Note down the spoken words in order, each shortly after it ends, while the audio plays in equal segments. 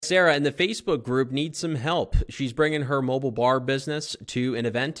Sarah in the Facebook group needs some help. She's bringing her mobile bar business to an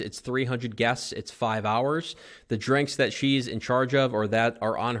event. It's 300 guests. It's 5 hours. The drinks that she's in charge of or that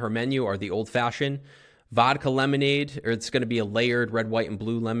are on her menu are the Old Fashioned, vodka lemonade, or it's going to be a layered red, white, and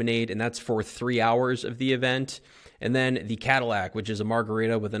blue lemonade, and that's for 3 hours of the event. And then the Cadillac, which is a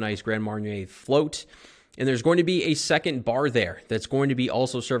margarita with a nice Grand Marnier float. And there's going to be a second bar there that's going to be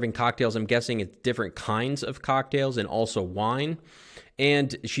also serving cocktails. I'm guessing it's different kinds of cocktails and also wine.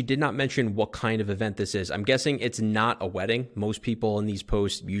 And she did not mention what kind of event this is. I'm guessing it's not a wedding. Most people in these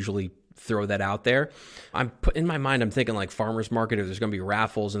posts usually throw that out there. In my mind, I'm thinking like farmer's market, if there's going to be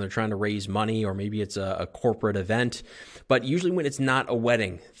raffles and they're trying to raise money, or maybe it's a corporate event. But usually when it's not a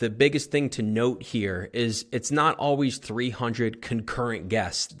wedding, the biggest thing to note here is it's not always 300 concurrent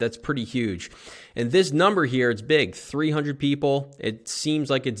guests. That's pretty huge. And this number here, it's big, 300 people. It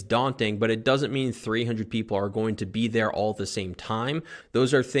seems like it's daunting, but it doesn't mean 300 people are going to be there all at the same time.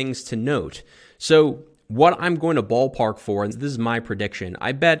 Those are things to note. So what I'm going to ballpark for, and this is my prediction,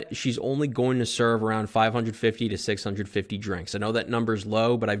 I bet she's only going to serve around 550 to 650 drinks. I know that number's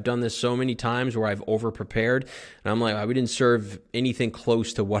low, but I've done this so many times where I've over-prepared, and I'm like, we didn't serve anything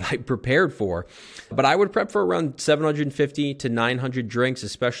close to what I prepared for. But I would prep for around 750 to 900 drinks,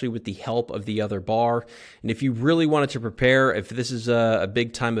 especially with the help of the other bar. And if you really wanted to prepare, if this is a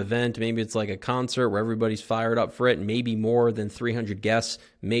big-time event, maybe it's like a concert where everybody's fired up for it, and maybe more than 300 guests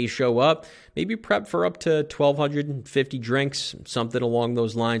may show up, maybe prep for up to 1,250 drinks, something along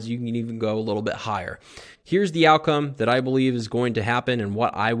those lines. You can even go a little bit higher. Here's the outcome that I believe is going to happen and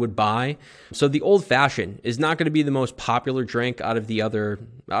what I would buy. So the Old Fashioned is not going to be the most popular drink out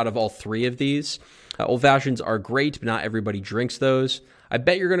of all three of these. Old Fashions are great, but not everybody drinks those. I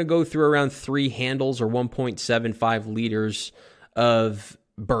bet you're going to go through around 3 handles or 1.75 liters of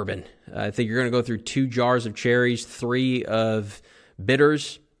bourbon. I think you're going to go through 2 jars of cherries, 3 of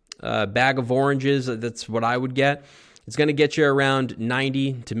bitters, a bag of oranges. That's what I would get. It's going to get you around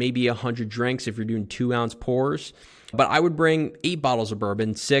 90 to maybe 100 drinks if you're doing 2-ounce pours. But I would bring 8 bottles of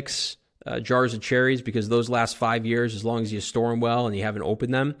bourbon, 6 jars of cherries, because those last 5 years as long as you store them well and you haven't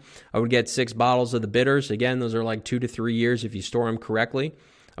opened them. I would get 6 bottles of the bitters. Again, those are like 2 to 3 years if you store them correctly.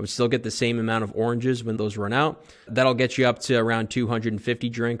 I would still get the same amount of oranges when those run out. That'll get you up to around 250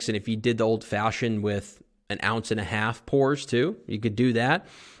 drinks. And if you did the Old Fashioned with 1.5 ounce pours too, you could do that.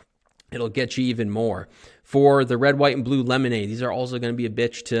 It'll get you even more. For the red, white, and blue lemonade, these are also going to be a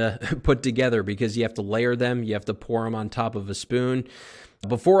bitch to put together because you have to layer them. You have to pour them on top of a spoon.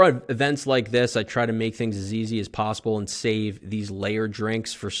 Before events like this, I try to make things as easy as possible and save these layered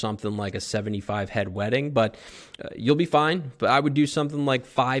drinks for something like a 75-head wedding, but you'll be fine. But I would do something like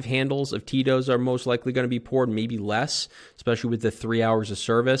 5 handles of Tito's are most likely going to be poured, maybe less, especially with the 3 hours of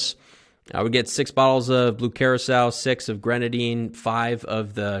service. I would get 6 bottles of Blue Curacao, 6 of Grenadine, 5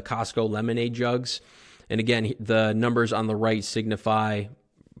 of the Costco lemonade jugs. And again, the numbers on the right signify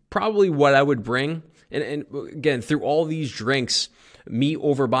probably what I would bring. And again, through all these drinks, me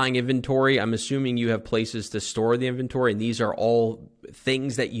overbuying inventory, I'm assuming you have places to store the inventory, and these are all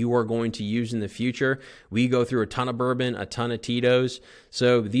things that you are going to use in the future. We go through a ton of bourbon, a ton of Tito's.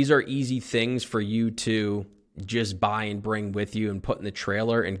 So these are easy things for you to just buy and bring with you and put in the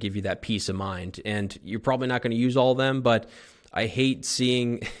trailer and give you that peace of mind. And you're probably not going to use all of them, but I hate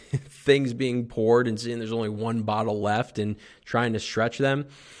seeing things being poured and seeing there's only 1 bottle left and trying to stretch them.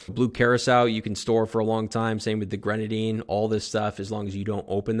 Blue Curacao you can store for a long time. Same with the Grenadine, all this stuff, as long as you don't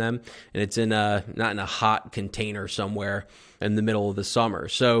open them. And it's not in a hot container somewhere in the middle of the summer.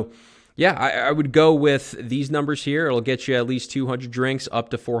 So yeah, I would go with these numbers here. It'll get you at least 200 drinks, up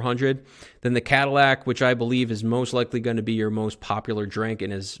to 400. Then the Cadillac, which I believe is most likely going to be your most popular drink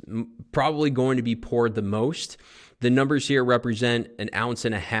and is probably going to be poured the most. The numbers here represent 1.5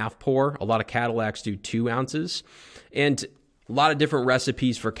 ounce pour. A lot of Cadillacs do 2 ounces. And a lot of different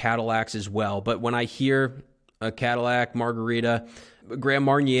recipes for Cadillacs as well. But when I hear a Cadillac margarita, Grand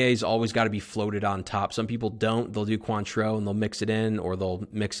Marnier's always got to be floated on top. Some people don't. They'll do Cointreau and they'll mix it in, or they'll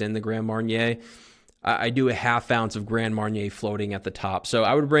mix in the Grand Marnier. I do a 1/2 ounce of Grand Marnier floating at the top. So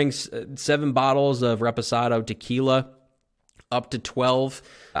I would bring 7 bottles of Reposado tequila, up to 12.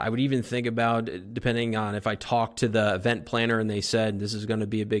 I would even think about, depending on if I talk to the event planner and they said this is going to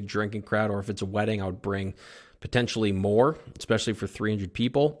be a big drinking crowd, or if it's a wedding, I would bring potentially more, especially for 300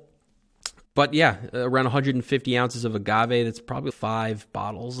 people. But yeah, around 150 ounces of agave. That's probably 5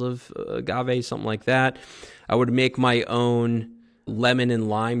 bottles of agave, something like that. I would make my own lemon and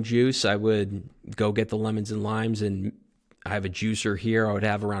lime juice. I would go get the lemons and limes, and I have a juicer here. I would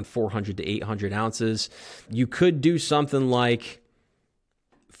have around 400 to 800 ounces. You could do something like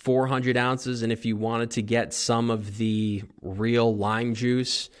 400 ounces. And if you wanted to get some of the real lime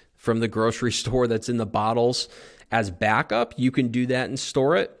juice from the grocery store that's in the bottles as backup, you can do that and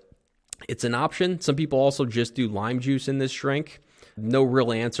store it. It's an option. Some people also just do lime juice in this drink. No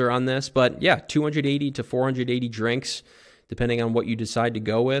real answer on this, but yeah, 280 to 480 drinks, depending on what you decide to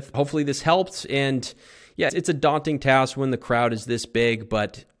go with. Hopefully this helped. And yeah, it's a daunting task when the crowd is this big,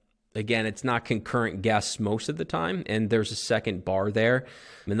 but again, it's not concurrent guests most of the time, and there's a second bar there.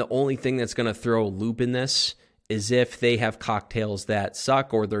 And the only thing that's going to throw a loop in this is if they have cocktails that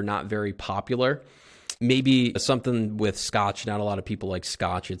suck or they're not very popular. Maybe something with scotch. Not a lot of people like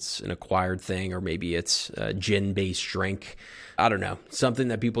scotch. It's an acquired thing, or maybe it's a gin-based drink. I don't know. Something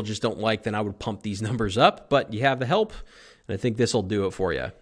that people just don't like, then I would pump these numbers up. But you have the help, and I think this will do it for you.